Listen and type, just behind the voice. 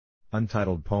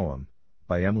Untitled Poem,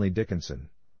 by Emily Dickinson.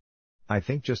 I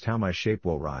think just how my shape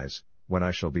will rise, when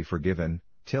I shall be forgiven,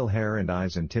 till hair and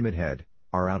eyes and timid head,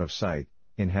 are out of sight,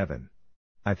 in heaven.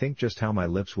 I think just how my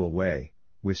lips will weigh,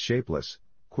 with shapeless,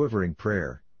 quivering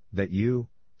prayer, that you,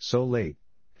 so late,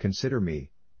 consider me,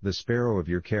 the sparrow of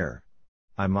your care.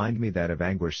 I mind me that of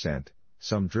anguish sent,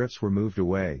 some drifts were moved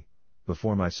away,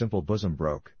 before my simple bosom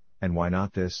broke, and why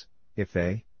not this, if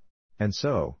they? And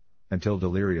so, until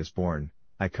delirious born,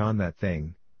 I con that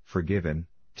thing, forgiven,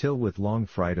 till with long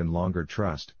fright and longer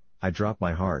trust, I drop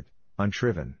my heart,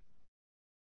 unshriven.